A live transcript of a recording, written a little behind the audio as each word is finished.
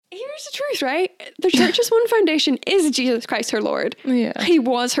here's the truth, right? The church's one foundation is Jesus Christ, her Lord. Yeah. He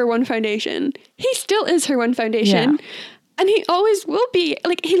was her one foundation. He still is her one foundation. Yeah. And he always will be.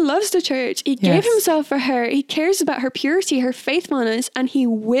 Like, he loves the church. He gave Yes. himself for her. He cares about her purity, her faithfulness, and he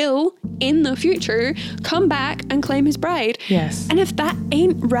will, in the future, come back and claim his bride. Yes. And if that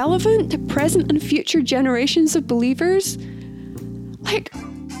ain't relevant to present and future generations of believers, like,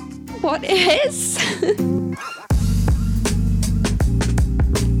 what is?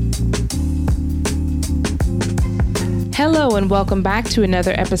 Hello and welcome back to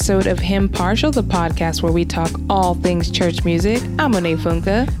another episode of Hymn Partial, the podcast where we talk all things church music. I'm Monet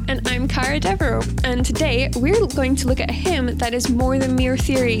Funke. And I'm Cara Devereaux. And today we're going to look at a hymn that is more than mere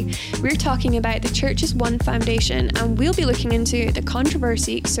theory. We're talking about the church's one foundation, and we'll be looking into the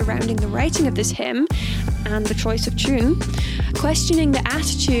controversy surrounding the writing of this hymn and the choice of tune, questioning the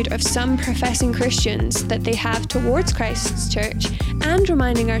attitude of some professing Christians that they have towards Christ's church, and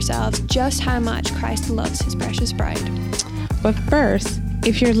reminding ourselves just how much Christ loves his precious bride. But first,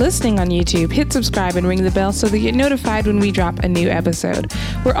 if you're listening on YouTube, hit subscribe and ring the bell so that you're notified when we drop a new episode.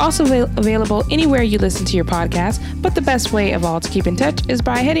 We're also available anywhere you listen to your podcast, but the best way of all to keep in touch is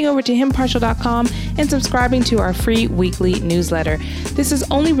by heading over to hymnpartial.com and subscribing to our free weekly newsletter. This is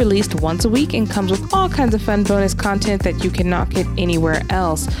only released once a week and comes with all kinds of fun bonus content that you cannot get anywhere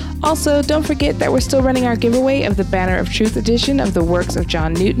else. Also, don't forget that we're still running our giveaway of the Banner of Truth edition of the works of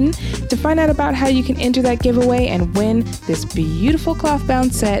John Newton. To find out about how you can enter that giveaway and win this beautiful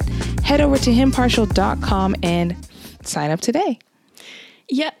cloth-bound set, head over to hymnpartial.com and sign up today.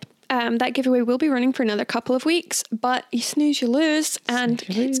 Yep. That giveaway will be running for another couple of weeks, but you snooze, you lose, and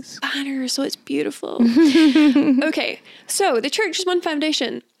it's banner, so it's beautiful. Okay, so the church's one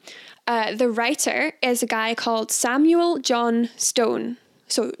foundation. The writer is a guy called Samuel John Stone.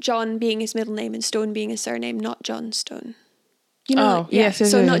 So John being his middle name and Stone being his surname, not John Stone. You know, yes.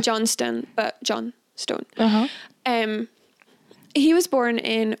 So not John Stone, but John Stone. He was born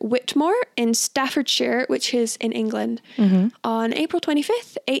in Whitmore in Staffordshire, which is in England, on April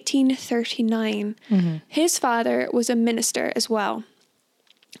 25th, 1839. His father was a minister as well.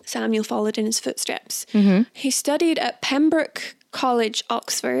 Samuel followed in his footsteps. He studied at Pembroke College,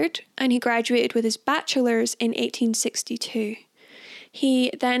 Oxford, and he graduated with his bachelor's in 1862.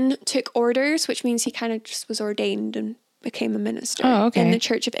 He then took orders, which means he kind of just was ordained and became a minister in the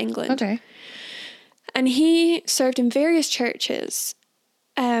Church of England. Okay. And he served in various churches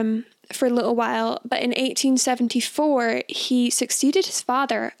for a little while, but in 1874, he succeeded his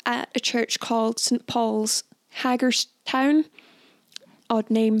father at a church called St. Paul's, Hagerstown. Odd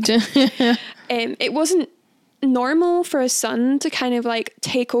name. It wasn't normal for a son to kind of like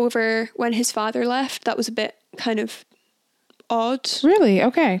take over when his father left. That was a bit kind of odd. Really?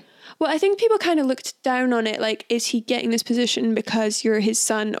 Okay. Well, I think people kind of looked down on it, like, is he getting this position because you're his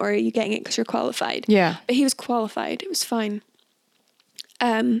son, or are you getting it because you're qualified? Yeah. But he was qualified. It was fine.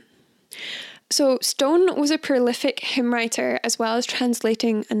 So Stone was a prolific hymn writer, as well as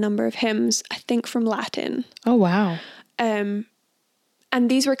translating a number of hymns, I think from Latin. Oh, wow. And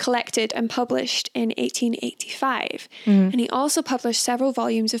these were collected and published in 1885. And he also published several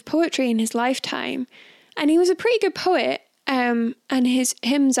volumes of poetry in his lifetime. And he was a pretty good poet. And his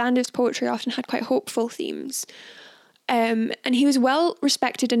hymns and his poetry often had quite hopeful themes. And he was well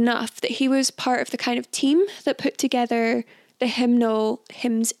respected enough that he was part of the kind of team that put together the hymnal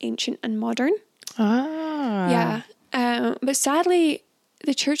Hymns Ancient and Modern. Ah. Yeah. But sadly,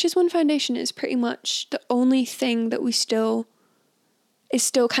 the church's one foundation is pretty much the only thing that is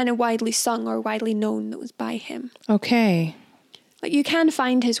still kind of widely sung or widely known that was by him. Okay. Like, you can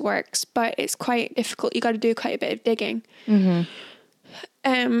find his works, but it's quite difficult. You got to do quite a bit of digging.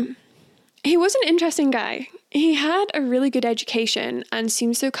 He was an interesting guy. He had a really good education and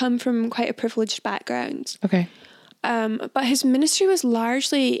seems to come from quite a privileged background. Okay. But his ministry was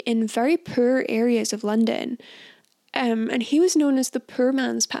largely in very poor areas of London. And he was known as the poor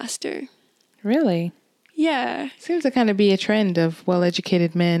man's pastor. Really? Yeah. Seems to kind of be a trend of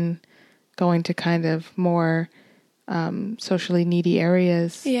well-educated men going to kind of more socially needy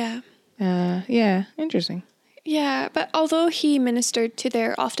areas. Yeah. Yeah, interesting. Yeah, but although he ministered to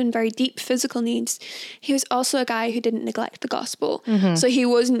their often very deep physical needs, he was also a guy who didn't neglect the gospel. So he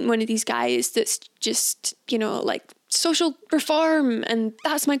wasn't one of these guys that's just, like social reform and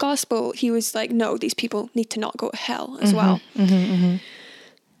that's my gospel. He was like, no, these people need to not go to hell as well.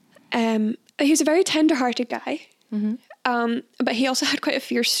 He was a very tender-hearted guy, but he also had quite a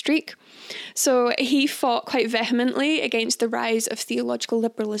fierce streak. So he fought quite vehemently against the rise of theological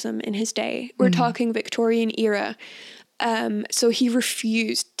liberalism in his day. We're talking Victorian era. So he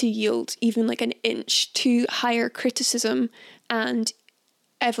refused to yield even like an inch to higher criticism and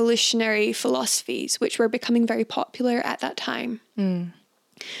evolutionary philosophies, which were becoming very popular at that time.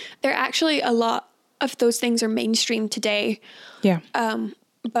 There are actually a lot of those things are mainstream today. Yeah.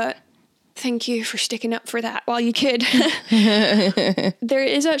 But thank you for sticking up for that while you could. There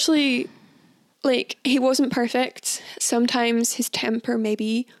is actually, like, he wasn't perfect. Sometimes his temper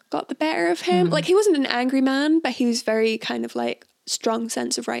maybe got the better of him. Like, he wasn't an angry man, but he was very kind of like strong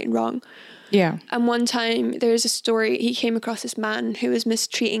sense of right and wrong. Yeah. And one time there's a story, he came across this man who was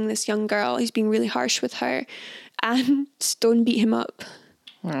mistreating this young girl. He's being really harsh with her, and Stone beat him up.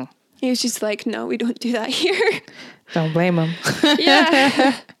 Oh. He was just like, no, we don't do that here. Don't blame him.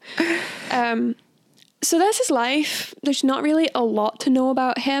 Yeah. So that's his life. There's not really a lot to know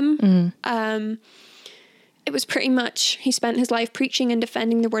about him. It was pretty much, he spent his life preaching and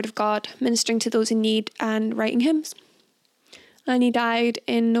defending the word of God, ministering to those in need and writing hymns. And he died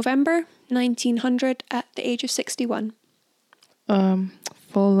in November 1900 at the age of 61.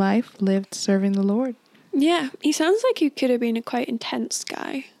 Full life lived serving the Lord. Yeah, he sounds like he could have been a quite intense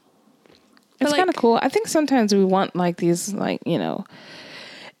guy. It's kind of cool. I think sometimes we want like these, like, you know,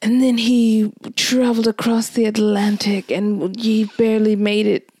 and then he traveled across the Atlantic and he barely made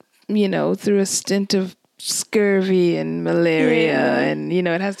it, you know, through a stint of scurvy and malaria. And, you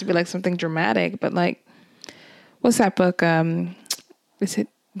know, it has to be like something dramatic. But like, what's that book? Is it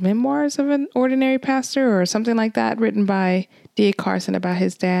Memoirs of an Ordinary Pastor or something like that, written by D.A. Carson about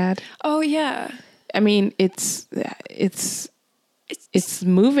his dad? Oh, yeah. I mean, it's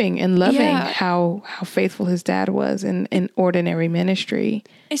moving and loving how faithful his dad was in ordinary ministry.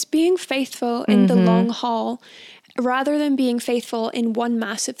 It's being faithful in the long haul rather than being faithful in one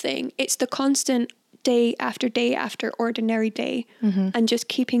massive thing. It's the constant day after ordinary day and just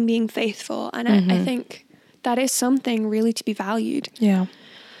keeping being faithful. And I think that is something really to be valued. Yeah.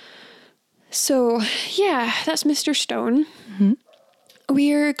 So, yeah, that's Mr. Stone.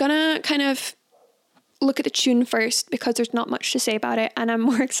 We're gonna kind of look at the tune first because there's not much to say about it and I'm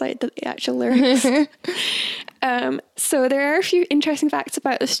more excited at the actual lyrics. So there are a few interesting facts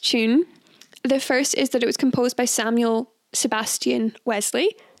about this tune. The first is that it was composed by Samuel Sebastian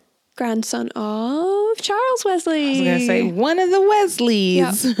Wesley, grandson of Charles Wesley. I was going to say one of the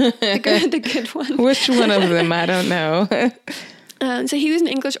Wesleys. Yeah, the good one. Which one of them? I don't know. So he was an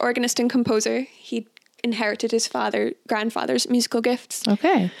English organist and composer. He inherited his grandfather's musical gifts.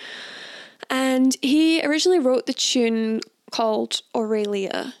 Okay. And he originally wrote the tune called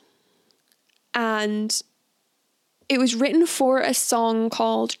Aurelia. And it was written for a song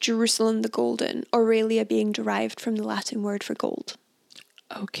called Jerusalem the Golden, Aurelia being derived from the Latin word for gold.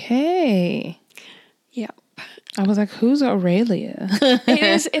 Okay. Yep. I was like, who's Aurelia?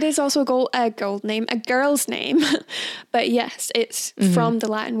 It is also a gold name, a girl's name. But yes, it's from the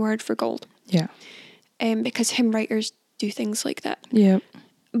Latin word for gold. Yeah. Because hymn writers do things like that. Yep.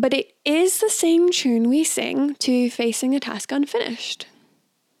 But it is the same tune we sing to Facing a Task Unfinished.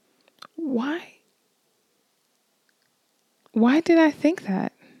 Why? Why did I think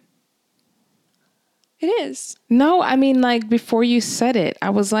that? It is. No, I mean, like, before you said it, I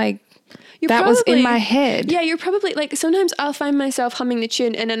was like, was in my head. Yeah, you're probably, like, sometimes I'll find myself humming the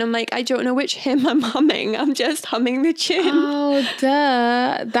tune and then I'm like, I don't know which hymn I'm humming. I'm just humming the tune. Oh,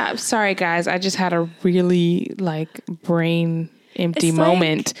 duh. Sorry, guys. I just had a really, like, brain empty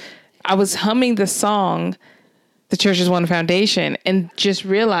moment. I was humming the song, The Church is One Foundation, and just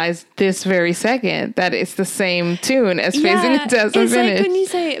realized this very second that it's the same tune as Facing a Task Unfinished. It's like when you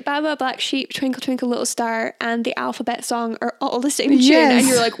say Baba Black Sheep, Twinkle Twinkle Little Star, and the alphabet song are all the same tune, and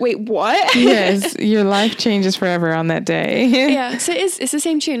you're like, wait, what? Yes, your life changes forever on that day. Yeah, so it's the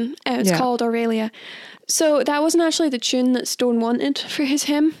same tune. It's called Aurelia. So that wasn't actually the tune that Stone wanted for his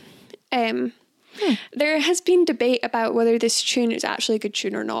hymn. There has been debate about whether this tune is actually a good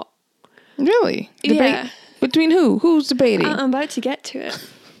tune or not. Really? Debate? Yeah. Between who? Who's debating? I'm about to get to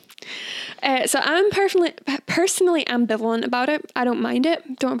it. So I'm personally ambivalent about it. I don't mind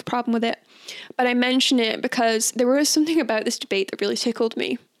it. Don't have a problem with it. But I mention it because there was something about this debate that really tickled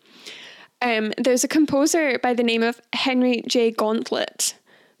me. There's a composer by the name of Henry J. Gauntlet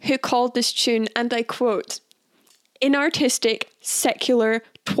who called this tune, and I quote, inartistic, secular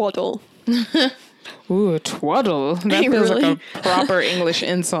twaddle. Ooh, twaddle. That feels like a proper English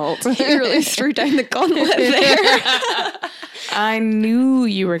insult. He really threw down the gauntlet there. I knew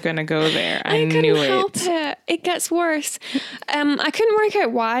you were going to go there. I knew it. couldn't help it. It gets worse. I couldn't work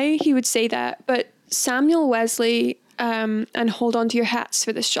out why he would say that, but Samuel Wesley, and hold on to your hats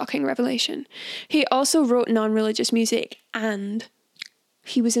for this shocking revelation, he also wrote non-religious music and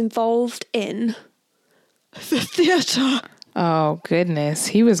he was involved in the theatre. Oh, goodness.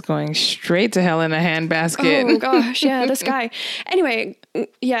 He was going straight to hell in a handbasket. Oh, gosh. Yeah, this guy. Anyway,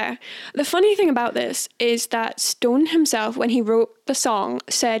 Yeah. The funny thing about this is that Stone himself, when he wrote the song,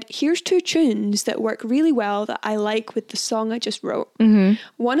 said, here's 2 tunes that work really well that I like with the song I just wrote.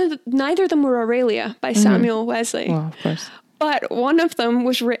 Neither of them were Aurelia by Samuel Wesley. Well, of course. But one of them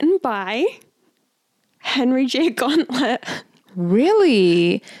was written by Henry J. Gauntlet.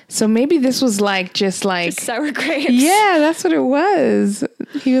 Really? So maybe this was just sour grapes. Yeah, that's what it was.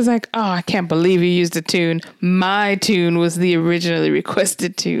 He was like, oh, I can't believe you used a tune. My tune was the originally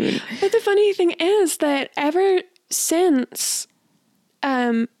requested tune. But the funny thing is that ever since,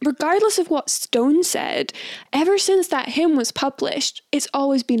 regardless of what Stone said, ever since that hymn was published, it's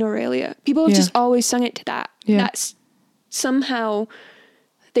always been Aurelia. People have just always sung it to that. Yeah. That's somehow,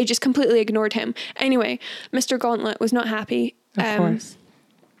 they just completely ignored him. Anyway, Mr. Gauntlet was not happy. Of course.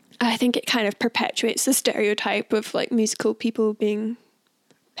 I think it kind of perpetuates the stereotype of musical people being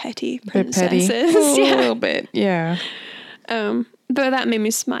petty princesses. Petty. A little bit, yeah. But that made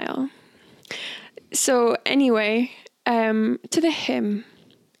me smile. So anyway, to the hymn.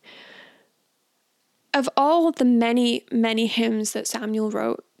 Of all the many, many hymns that Samuel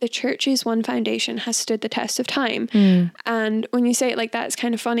wrote, the Church's One Foundation has stood the test of time. And when you say it like that, it's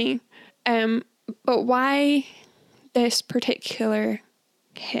kind of funny. But why this particular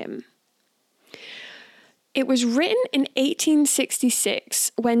hymn? It was written in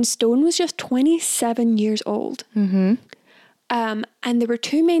 1866 when Stone was just 27 years old. And there were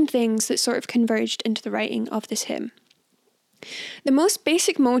 2 main things that sort of converged into the writing of this hymn. The most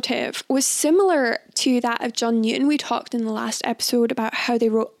basic motive was similar to that of John Newton. We talked in the last episode about how they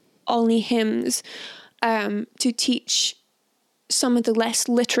wrote Olney hymns to teach some of the less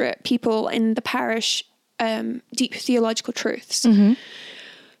literate people in the parish deep theological truths.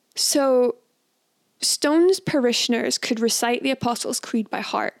 So Stone's parishioners could recite the Apostles' Creed by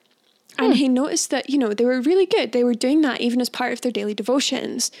heart. And he noticed that, they were really good. They were doing that even as part of their daily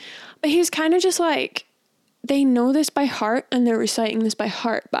devotions. But he was kind of just like, they know this by heart and they're reciting this by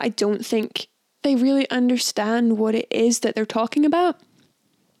heart, but I don't think they really understand what it is that they're talking about.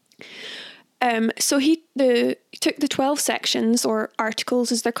 So he took the 12 sections, or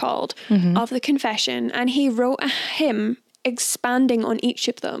articles as they're called, of the confession, and he wrote a hymn expanding on each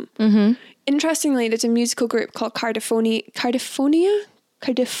of them. Interestingly, there's a musical group called Cardiphonia,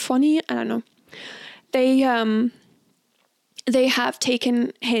 I don't know. They have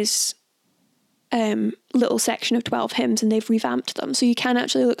taken his little section of 12 hymns and they've revamped them, so you can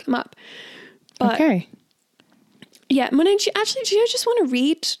actually look them up. But okay. Yeah, Mona, do you just want to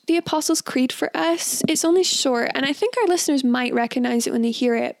read the Apostles' Creed for us? It's only short, and I think our listeners might recognize it when they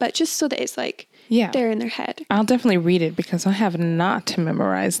hear it, but just so that it's there in their head. I'll definitely read it because I have not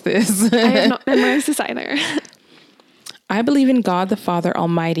memorized this. I have not memorized this either. I believe in God the Father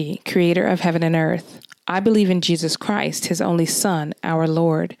Almighty, creator of heaven and earth. I believe in Jesus Christ, his only Son, our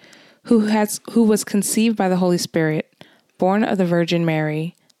Lord, who was conceived by the Holy Spirit, born of the Virgin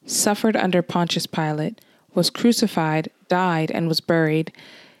Mary, suffered under Pontius Pilate, was crucified, died, and was buried.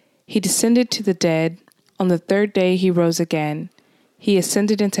 He descended to the dead. On the 3rd day he rose again. He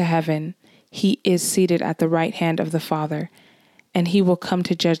ascended into heaven. He is seated at the right hand of the Father, and he will come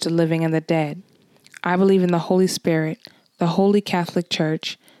to judge the living and the dead. I believe in the Holy Spirit, the Holy Catholic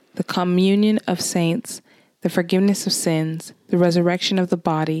Church, the communion of saints, the forgiveness of sins, the resurrection of the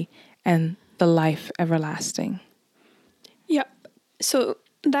body, and the life everlasting. Yep. So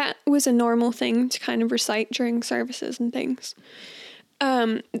that was a normal thing to kind of recite during services and things.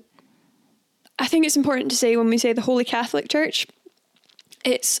 I think it's important to say when we say the Holy Catholic Church,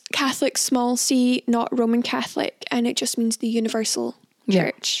 it's Catholic small c, not Roman Catholic, and it just means the universal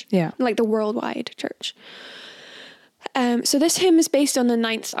church. Yeah. Like the worldwide church. So this hymn is based on the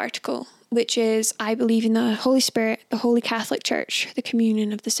 9th article, which is, I believe in the Holy Spirit, the Holy Catholic Church, the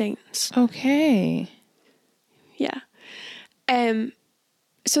communion of the saints. Okay. Yeah.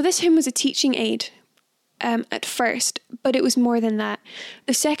 So this hymn was a teaching aid at first, but it was more than that.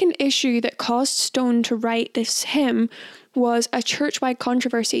 The second issue that caused Stone to write this hymn was a church-wide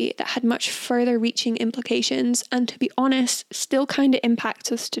controversy that had much further reaching implications, and to be honest, still kind of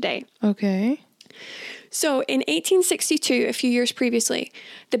impacts us today. Okay. So in 1862, a few years previously,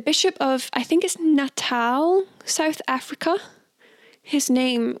 the Bishop of, I think it's Natal, South Africa, his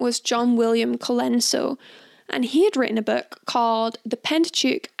name was John William Colenso, and he had written a book called The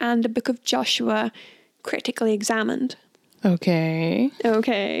Pentateuch and the Book of Joshua, Critically Examined. Okay.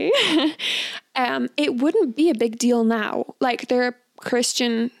 It wouldn't be a big deal now. Like, there are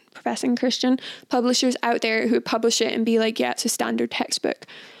professing Christian publishers out there who publish it and be like, yeah, it's a standard textbook.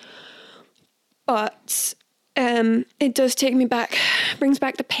 But it does brings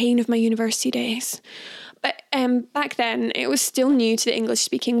back the pain of my university days. But back then, it was still new to the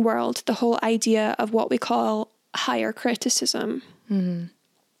English-speaking world, the whole idea of what we call higher criticism. Mm-hmm.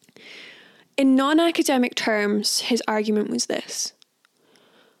 In non-academic terms, his argument was this: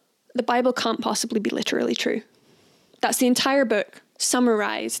 the Bible can't possibly be literally true. That's the entire book,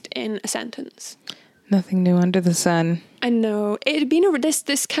 summarized in a sentence. Nothing new under the sun. I know. It had been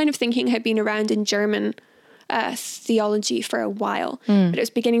this kind of thinking had been around in German theology for a while, but it was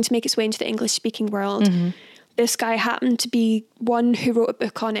beginning to make its way into the English-speaking world. Mm-hmm. This guy happened to be one who wrote a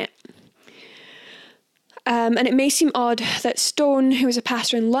book on it. And it may seem odd that Stone, who was a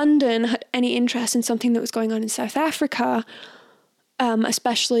pastor in London, had any interest in something that was going on in South Africa,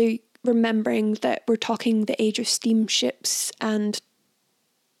 especially remembering that we're talking the age of steamships and,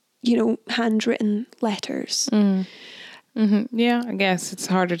 you know, handwritten letters. Mm. Mm-hmm. Yeah, I guess it's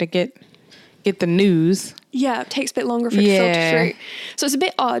harder to get the news. Yeah, it takes a bit longer for it to filter through. So it's a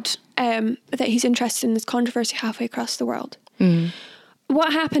bit odd that he's interested in this controversy halfway across the world. Mm.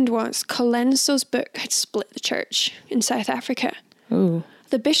 What happened was Colenso's book had split the church in South Africa. Ooh.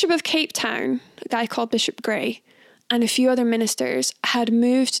 The Bishop of Cape Town, a guy called Bishop Gray, and a few other ministers had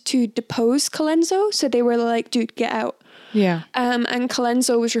moved to depose Colenso. So they were like, dude, get out. Yeah. And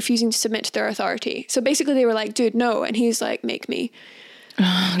Colenso was refusing to submit to their authority. So basically they were like, dude, no. And he's like, make me.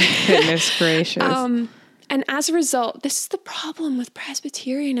 Oh, goodness gracious. And as a result, this is the problem with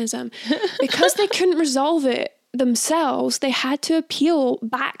Presbyterianism. Because they couldn't resolve it themselves, they had to appeal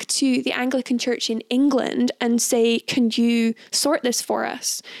back to the Anglican Church in England and say, can you sort this for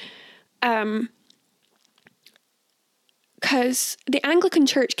us? Because the Anglican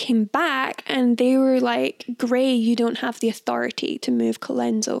Church came back and they were like, Gray, you don't have the authority to move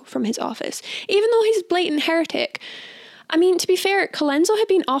Colenso from his office, even though he's a blatant heretic. I mean, to be fair, Colenso had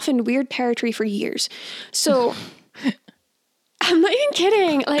been off in weird territory for years. So, I'm not even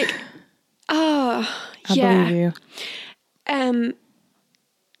kidding. Like, I believe you.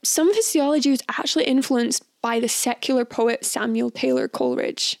 Some of his theology was actually influenced by the secular poet Samuel Taylor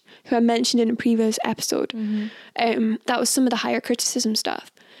Coleridge, who I mentioned in a previous episode. Mm-hmm. That was some of the higher criticism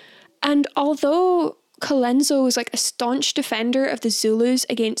stuff. And although Colenso was like a staunch defender of the Zulus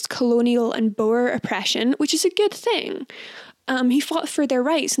against colonial and Boer oppression, which is a good thing, he fought for their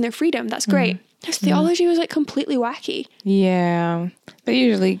rights and their freedom. That's great. Mm-hmm. His theology was like completely wacky. Yeah. But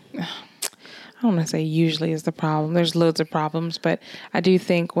usually, I don't want to say usually is the problem. There's loads of problems, but I do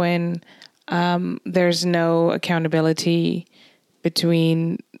think when there's no accountability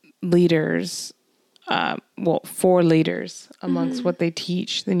between leaders, for leaders amongst what they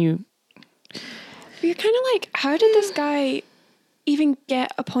teach, then you're kind of like, how did this guy even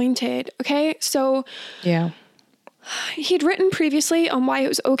get appointed? Okay, so yeah, he'd written previously on why it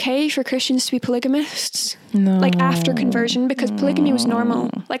was okay for Christians to be polygamists, like after conversion, because polygamy was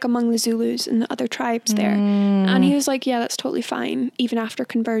normal, like among the Zulus and the other tribes there. And he was like, yeah, that's totally fine, even after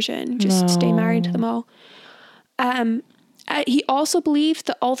conversion, just stay married to them all. He also believed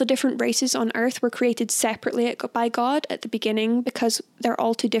that all the different races on earth were created separately by God at the beginning because they're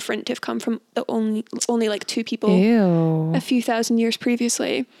all too different to have come from the only like two people a few thousand years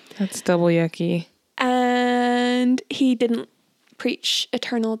previously. That's double yucky. And he didn't preach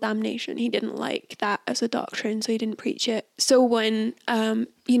eternal damnation. He didn't like that as a doctrine, so he didn't preach it. So when, some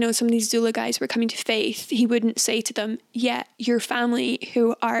of these Zula guys were coming to faith, he wouldn't say to them, yeah, your family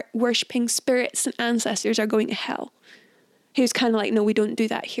who are worshipping spirits and ancestors are going to hell. He was kind of like, no, we don't do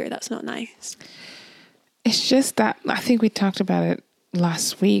that here. That's not nice. It's just that, I think we talked about it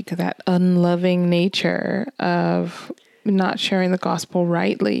last week, that unloving nature of not sharing the gospel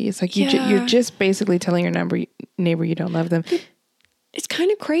rightly. It's like you're just basically telling your neighbor you don't love them. It's kind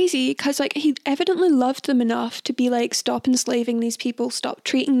of crazy because like he evidently loved them enough to be like, stop enslaving these people, stop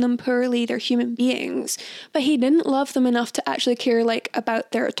treating them poorly, they're human beings. But he didn't love them enough to actually care like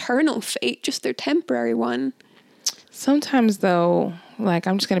about their eternal fate, just their temporary one. Sometimes though, like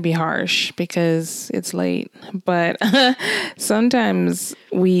I'm just going to be harsh because it's late, but sometimes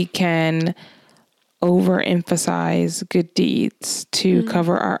we can overemphasize good deeds to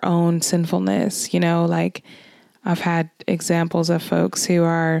cover our own sinfulness. Like I've had examples of folks who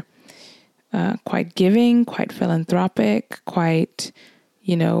are quite giving, quite philanthropic, quite,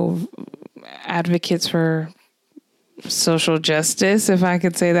 advocates for social justice, if I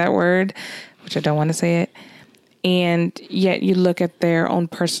could say that word, which I don't want to say it. And yet you look at their own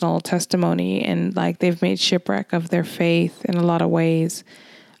personal testimony and like they've made shipwreck of their faith in a lot of ways.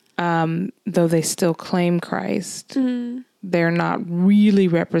 Though they still claim Christ, they're not really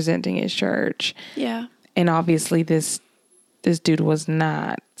representing his church. Yeah. And obviously this dude was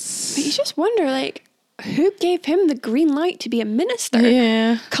not. But you just wonder, like, who gave him the green light to be a minister?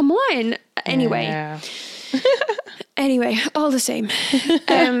 Yeah. Come on. Anyway. Yeah. Anyway, all the same.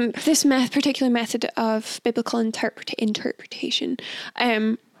 This particular method of biblical interpretation,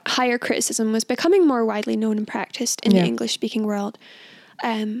 higher criticism was becoming more widely known and practiced in the English-speaking world.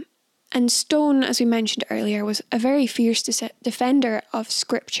 And Stone, as we mentioned earlier, was a very fierce defender of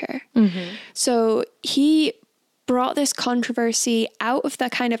scripture. Mm-hmm. So he brought this controversy out of the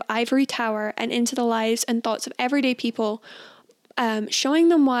kind of ivory tower and into the lives and thoughts of everyday people, showing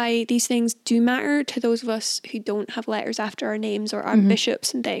them why these things do matter to those of us who don't have letters after our names or our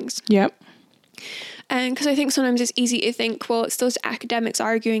bishops and things. Yep. And because I think sometimes it's easy to think, well, it's those academics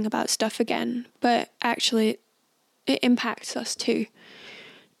arguing about stuff again, but actually it impacts us too.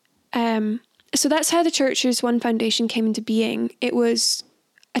 So that's how the Church's One Foundation came into being. It was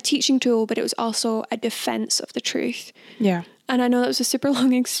a teaching tool, but it was also a defense of the truth. Yeah. And I know that was a super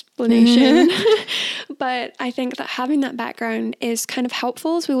long explanation, but I think that having that background is kind of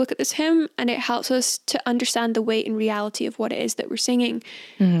helpful as we look at this hymn, and it helps us to understand the weight and reality of what it is that we're singing.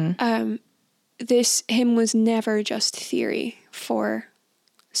 Mm-hmm. This hymn was never just theory for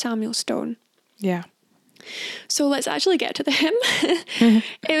Samuel Stone. Yeah. So let's actually get to the hymn.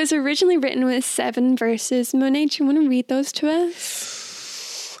 It was originally written with 7 verses. Monet, do you want to read those to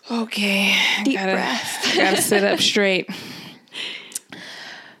us? Okay. Deep breath. Gotta sit up straight.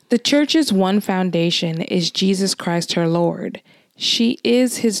 The Church's one foundation is Jesus Christ her Lord. She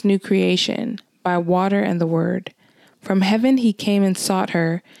is his new creation by water and the word. From heaven he came and sought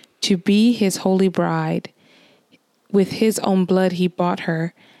her to be his holy bride. With his own blood he bought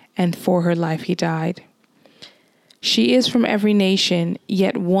her, and for her life he died. She is from every nation,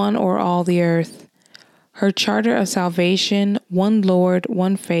 yet one o'er all the earth. Her charter of salvation, one Lord,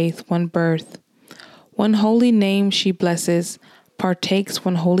 one faith, one birth. One holy name she blesses, partakes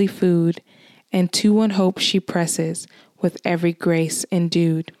one holy food, and to one hope she presses, with every grace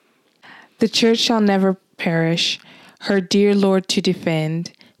endued. The Church shall never perish, her dear Lord to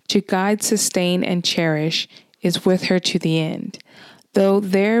defend, to guide, sustain, and cherish, is with her to the end. Though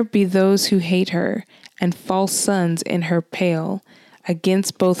there be those who hate her, and false sons in her pale,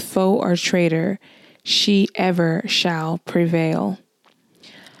 against both foe or traitor, she ever shall prevail.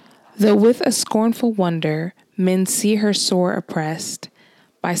 Though with a scornful wonder men see her sore oppressed,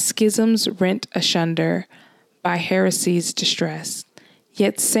 by schisms rent asunder, by heresies distressed,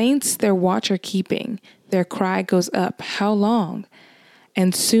 yet saints their watch are keeping, their cry goes up, how long?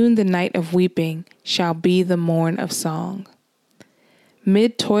 And soon the night of weeping shall be the morn of song.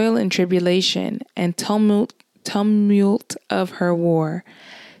 Mid toil and tribulation and tumult of her war,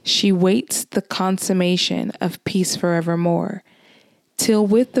 she waits the consummation of peace forevermore, till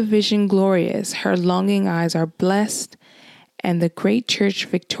with the vision glorious her longing eyes are blessed, and the great Church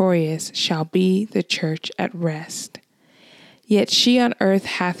victorious shall be the Church at rest. Yet she on earth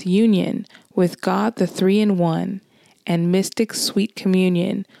hath union with God the Three in One, and mystic sweet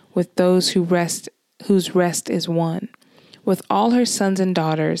communion with those whose rest is one, with all her sons and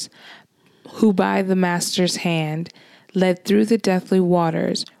daughters, who by the Master's hand, led through the deathly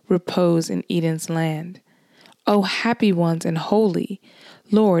waters, repose in Eden's land. O happy ones and holy,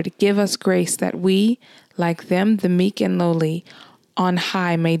 Lord, give us grace that we, like them the meek and lowly, on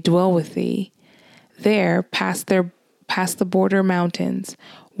high may dwell with thee. There, past the border mountains,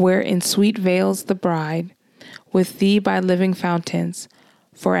 where in sweet vales the bride, with thee by living fountains,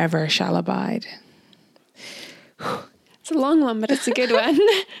 forever shall abide. It's a long one, but it's a good one.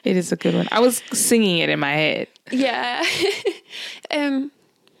 It is a good one. I was singing it in my head. Yeah.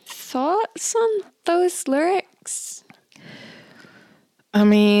 Thoughts on those lyrics? I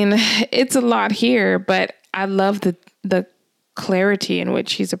mean, it's a lot here, but I love the clarity in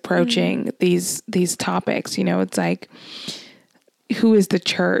which he's approaching these topics. You know, it's like, who is the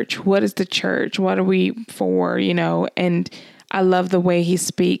church? What is the church? What are we for? You know, and I love the way he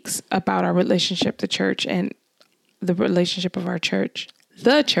speaks about our relationship to church and the relationship of our church,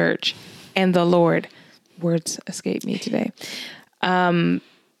 the church, and the Lord. Words escape me today.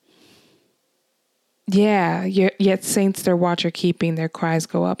 Yet saints their watch are keeping, their cries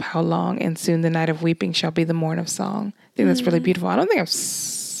go up, how long? And soon the night of weeping shall be the morn of song. I think that's really beautiful. I don't think I've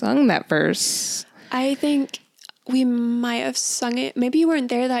sung that verse. I think we might have sung it. Maybe you weren't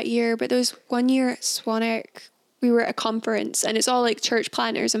there that year, but there was one year at Swanwick, we were at a conference, and it's all like church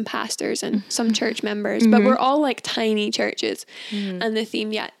planners and pastors and some church members, but we're all like tiny churches. And the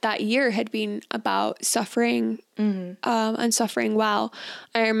theme that year had been about suffering and suffering well.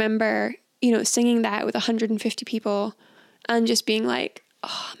 I remember, you know, singing that with 150 people and just being like,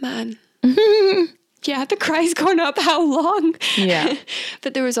 oh man, yeah, the cry's gone up. How long? Yeah.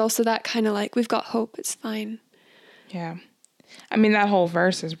 But there was also that kind of like, we've got hope. It's fine. Yeah. I mean, that whole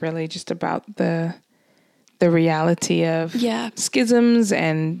verse is really just about the reality of schisms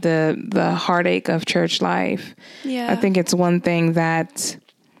and the heartache of church life. Yeah. I think it's one thing that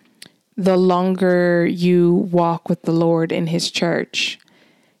the longer you walk with the Lord in his church,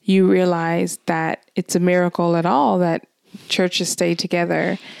 you realize that it's a miracle at all that churches stay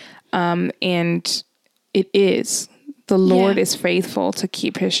together. And it is. The Lord is faithful to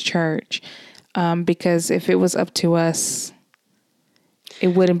keep his church. Because if it was up to us, it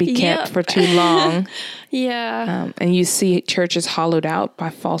wouldn't be kept for too long. And you see churches hollowed out by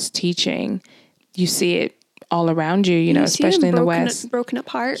false teaching. You see it all around you, you know, especially in the West. Broken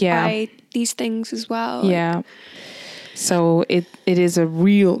apart by these things as well. Yeah. So it is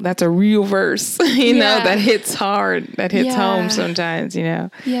that's a real verse, you know, that hits hard, that hits home sometimes, you know.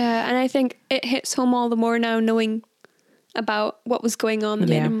 Yeah. And I think it hits home all the more now knowing about what was going on that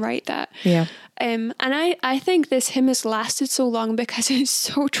made him write that. Yeah. And I think this hymn has lasted so long because it's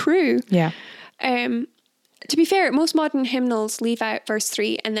so true. Yeah. To be fair, most modern hymnals leave out verse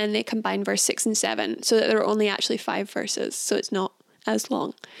 3 and then they combine verse 6 and 7 so that there are only actually 5 verses, so it's not as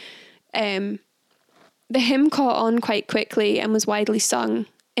long. The hymn caught on quite quickly and was widely sung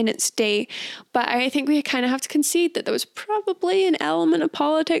in its day, but I think we kind of have to concede that there was probably an element of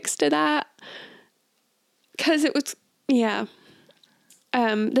politics to that, because it was,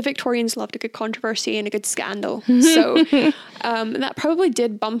 the Victorians loved a good controversy and a good scandal, so that probably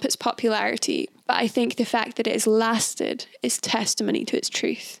did bump its popularity, but I think the fact that it has lasted is testimony to its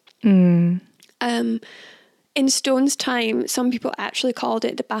truth. In Stone's time, some people actually called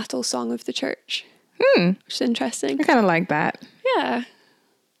it the battle song of the church. Which is interesting. I kind of like that. Yeah.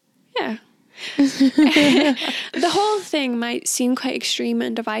 The whole thing might seem quite extreme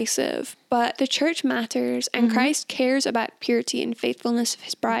and divisive, but the church matters and Christ cares about purity and faithfulness of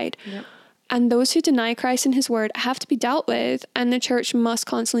his bride. Yep. And those who deny Christ and his word have to be dealt with, and the church must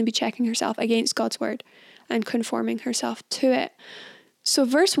constantly be checking herself against God's word and conforming herself to it. So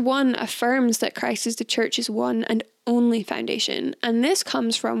verse 1 affirms that Christ is the church's one and only foundation. And this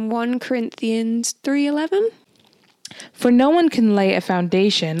comes from 1 Corinthians 3:11. For no one can lay a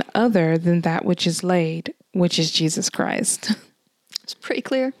foundation other than that which is laid, which is Jesus Christ. It's pretty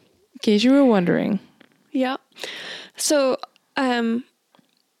clear. In case you were wondering. Yeah. So,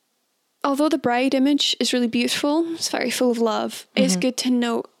 although the bride image is really beautiful, it's very full of love, it's good to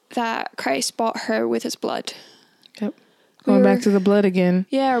note that Christ bought her with his blood. Yep. Going back to the blood again.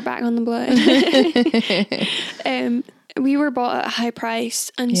 Yeah, we're back on the blood. We were bought at a high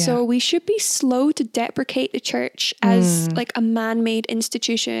price, and so we should be slow to deprecate the church as like a man-made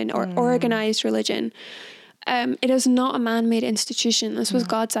institution or organized religion. It is not a man-made institution. This was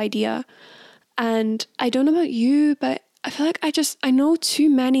God's idea. And I don't know about you, but I feel like I know too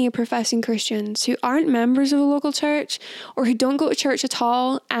many professing Christians who aren't members of a local church or who don't go to church at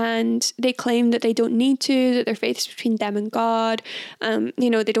all, and they claim that they don't need to, that their faith is between them and God. They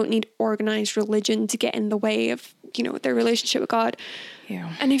don't need organized religion to get in the way of, their relationship with God.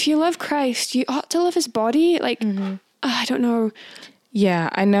 Yeah. And if you love Christ, you ought to love his body. Like, I don't know. Yeah,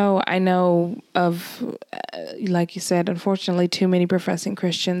 I know of, like you said, unfortunately, too many professing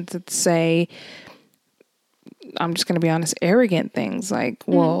Christians that say, I'm just going to be honest, arrogant things like,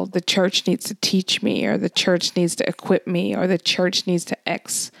 well, the church needs to teach me, or the church needs to equip me, or the church needs to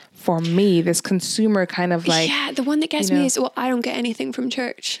X for me. This consumer kind of like... Yeah, the one that gets me is, well, I don't get anything from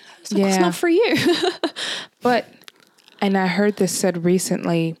church. It's like, well, it's not for you. And I heard this said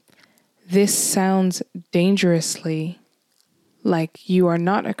recently, this sounds dangerously like you are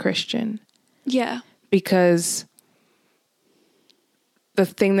not a Christian. Yeah. Because the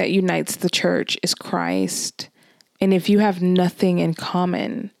thing that unites the church is Christ. And if you have nothing in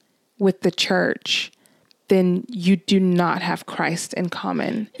common with the church, then you do not have Christ in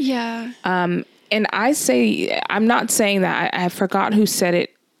common. Yeah. And I'm not saying that. I forgot who said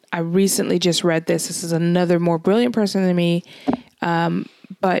it. I recently just read this. This is another more brilliant person than me.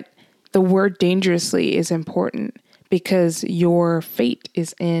 But the word dangerously is important because your fate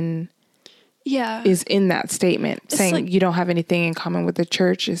is in that statement. It's saying you don't have anything in common with the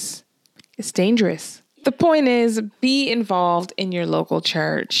church is dangerous. The point is, be involved in your local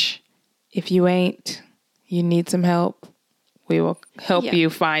church. If you ain't, you need some help. We will help you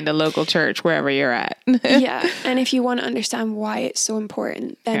find a local church wherever you're at. Yeah. And if you want to understand why it's so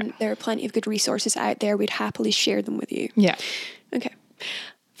important, then there are plenty of good resources out there. We'd happily share them with you. Yeah. Okay.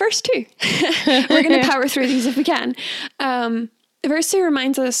 Verse 2. We're going to power through these if we can. Verse 2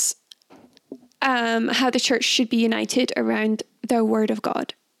 reminds us how the church should be united around the word of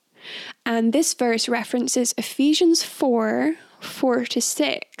God. And this verse references Ephesians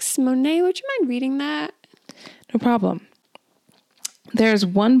 4:4-6. Monet, would you mind reading that? No problem. There is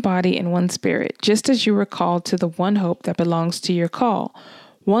one body and one spirit, just as you were called to the one hope that belongs to your call.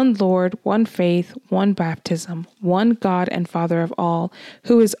 One Lord, one faith, one baptism, one God and Father of all,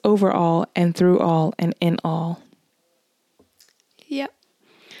 who is over all and through all and in all. Yep.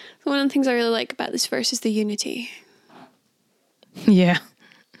 One of the things I really like about this verse is the unity. Yeah.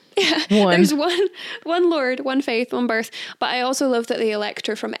 There's one Lord, one faith, one birth. But I also love that the elect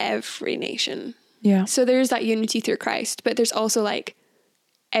are from every nation. Yeah. So there's that unity through Christ, but there's also like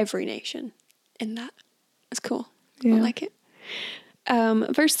every nation in that. It's cool. Yeah. I like it.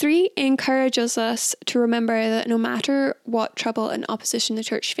 Verse 3 encourages us to remember that no matter what trouble and opposition the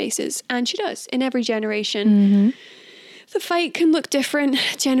church faces, and she does in every generation, the fight can look different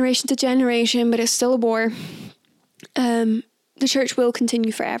generation to generation, but it's still a war. The church will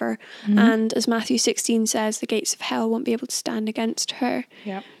continue forever. And as Matthew 16 says, the gates of hell won't be able to stand against her.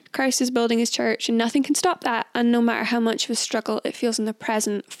 Yep. Christ is building his church and nothing can stop that. And no matter how much of a struggle it feels in the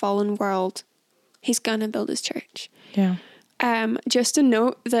present fallen world, he's gonna build his church. Yeah. Just a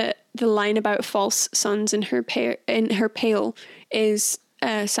note that the line about false sons in her pail is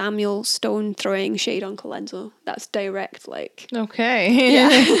Samuel Stone throwing shade on Colenso. That's direct, like. Okay.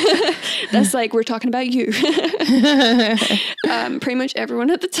 Yeah. That's like, we're talking about you. Pretty much everyone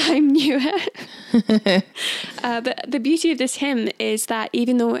at the time knew it. But the beauty of this hymn is that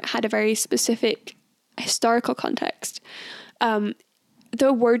even though it had a very specific historical context,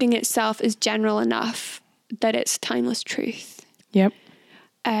 the wording itself is general enough that it's timeless truth. Yep.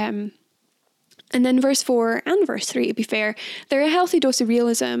 And then verse 4 and verse 3, to be fair, they're a healthy dose of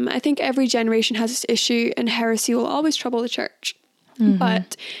realism. I think every generation has this issue and heresy will always trouble the church.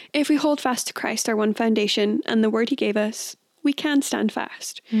 But if we hold fast to Christ, our one foundation, and the word he gave us, we can stand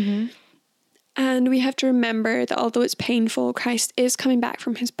fast. And we have to remember that although it's painful, Christ is coming back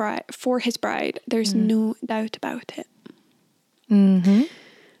from his bride for his bride. There's no doubt about it.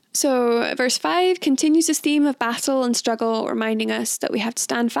 So verse 5 continues this theme of battle and struggle, reminding us that we have to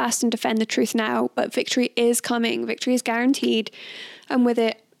stand fast and defend the truth now, but victory is coming. Victory is guaranteed. And with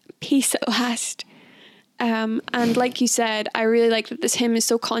it, peace at last. And like you said, I really like that this hymn is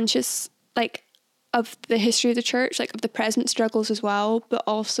so conscious, like, of the history of the church, like of the present struggles as well, but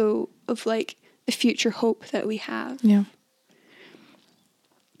also of like the future hope that we have. Yeah.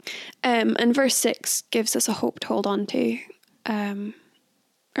 And verse 6 gives us a hope to hold on to.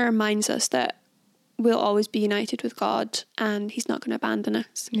 It reminds us that we'll always be united with God and he's not going to abandon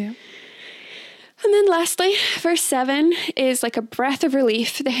us. Yeah. And then lastly, verse 7 is like a breath of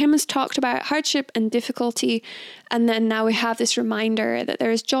relief. The hymn has talked about hardship and difficulty, and then now we have this reminder that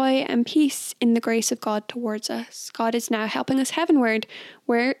there is joy and peace in the grace of God towards us. God is now helping us heavenward,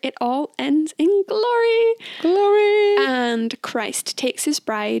 where it all ends in glory. Glory! And Christ takes his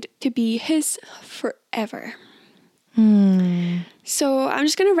bride to be his forever. So I'm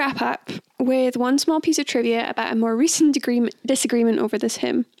just going to wrap up with one small piece of trivia about a more recent disagreement over this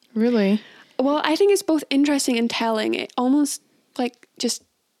hymn. Really? Well, I think it's both interesting and telling. It almost like just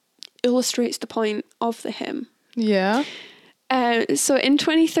illustrates the point of the hymn. Yeah. So in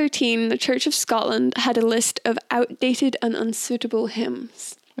 2013, the Church of Scotland had a list of outdated and unsuitable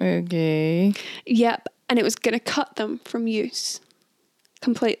hymns. Okay. Yep. And it was going to cut them from use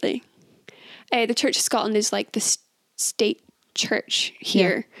completely. The Church of Scotland is like the state church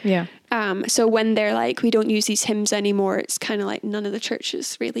here. Yeah. So when they're like, we don't use these hymns anymore, it's kind of like none of the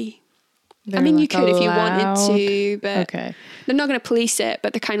churches really. They're I mean, like you could if you wanted to, but okay. They're not going to police it,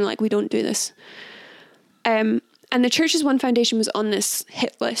 but they're kind of like, we don't do this. And the Church's One Foundation was on this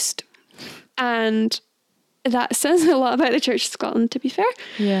hit list. And that says a lot about the Church of Scotland, to be fair.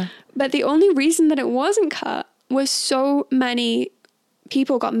 Yeah. But the only reason that it wasn't cut was so many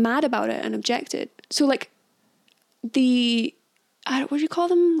people got mad about it and objected. So like what do you call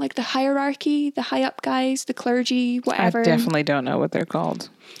them? Like the hierarchy, the high up guys, the clergy, whatever. I definitely don't know what they're called.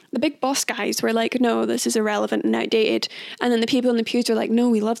 The big boss guys were like, no, this is irrelevant and outdated. And then the people in the pews were like, no,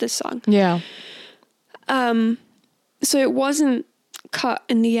 we love this song. Yeah. So it wasn't cut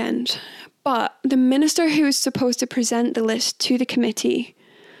in the end. But the minister who was supposed to present the list to the committee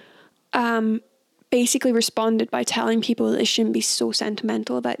basically responded by telling people that they shouldn't be so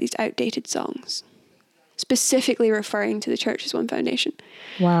sentimental about these outdated songs. Specifically referring to the Church's One Foundation.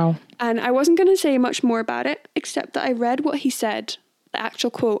 Wow. And I wasn't going to say much more about it, except that I read what he said, the actual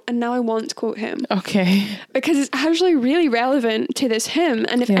quote, and now I want to quote him. Okay. Because it's actually really relevant to this hymn,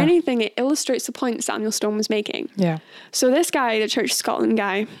 and if anything, it illustrates the point Samuel Stone was making. Yeah. So this guy, the Church of Scotland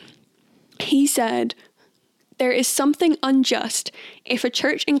guy, he said, there is something unjust if a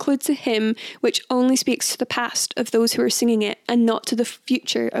church includes a hymn which only speaks to the past of those who are singing it and not to the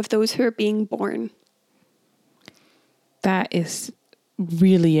future of those who are being born. That is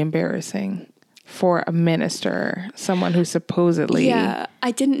really embarrassing for a minister, someone who supposedly... Yeah, I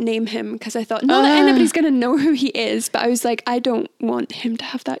didn't name him because I thought, not that anybody's going to know who he is, but I was like, I don't want him to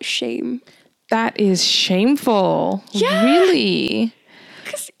have that shame. That is shameful. Yeah. Really?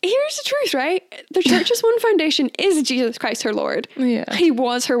 Because here's the truth, right? The church's one foundation is Jesus Christ, her Lord. Yeah. He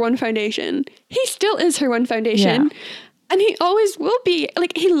was her one foundation. He still is her one foundation. Yeah. And he always will be.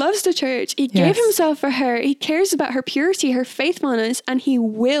 Like, he loves the church. He gave himself for her. He cares about her purity, her faithfulness, and he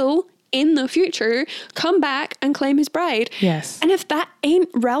will, in the future, come back and claim his bride. Yes. And if that ain't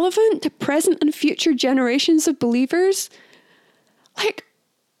relevant to present and future generations of believers, like,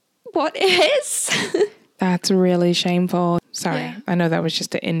 what is? That's really shameful. Sorry. Yeah. I know that was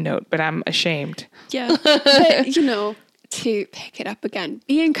just an end note, but I'm ashamed. Yeah. But, to pick it up again,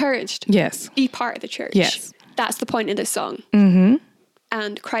 be encouraged. Yes. Be part of the church. Yes. That's the point of this song. Mm-hmm.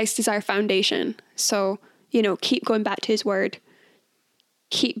 And Christ is our foundation. So, keep going back to his word.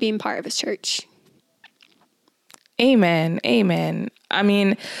 Keep being part of his church. Amen. Amen. I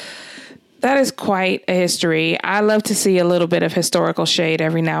mean, that is quite a history. I love to see a little bit of historical shade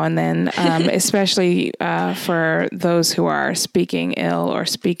every now and then, especially for those who are speaking ill or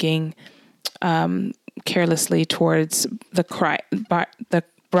speaking carelessly towards the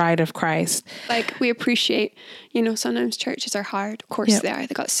bride of Christ. Like, we appreciate, sometimes churches are hard. Of course they are.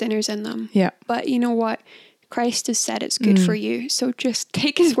 They got sinners in them. Yeah. But you know what? Christ has said it's good for you. So just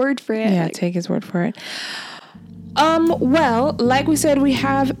take his word for it. Yeah, take his word for it. Well, like we said, we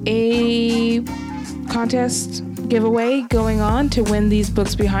have a contest giveaway going on to win these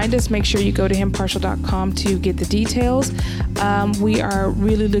books behind us. Make sure you go to himpartial.com to get the details. We are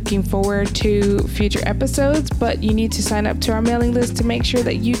really looking forward to future episodes, but you need to sign up to our mailing list to make sure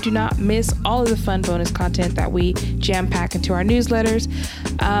that you do not miss all of the fun bonus content that we jam pack into our newsletters.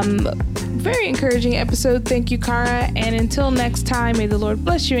 Very encouraging episode. Thank you, Cara. And until next time, may the Lord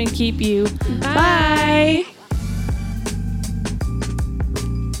bless you and keep you. Bye.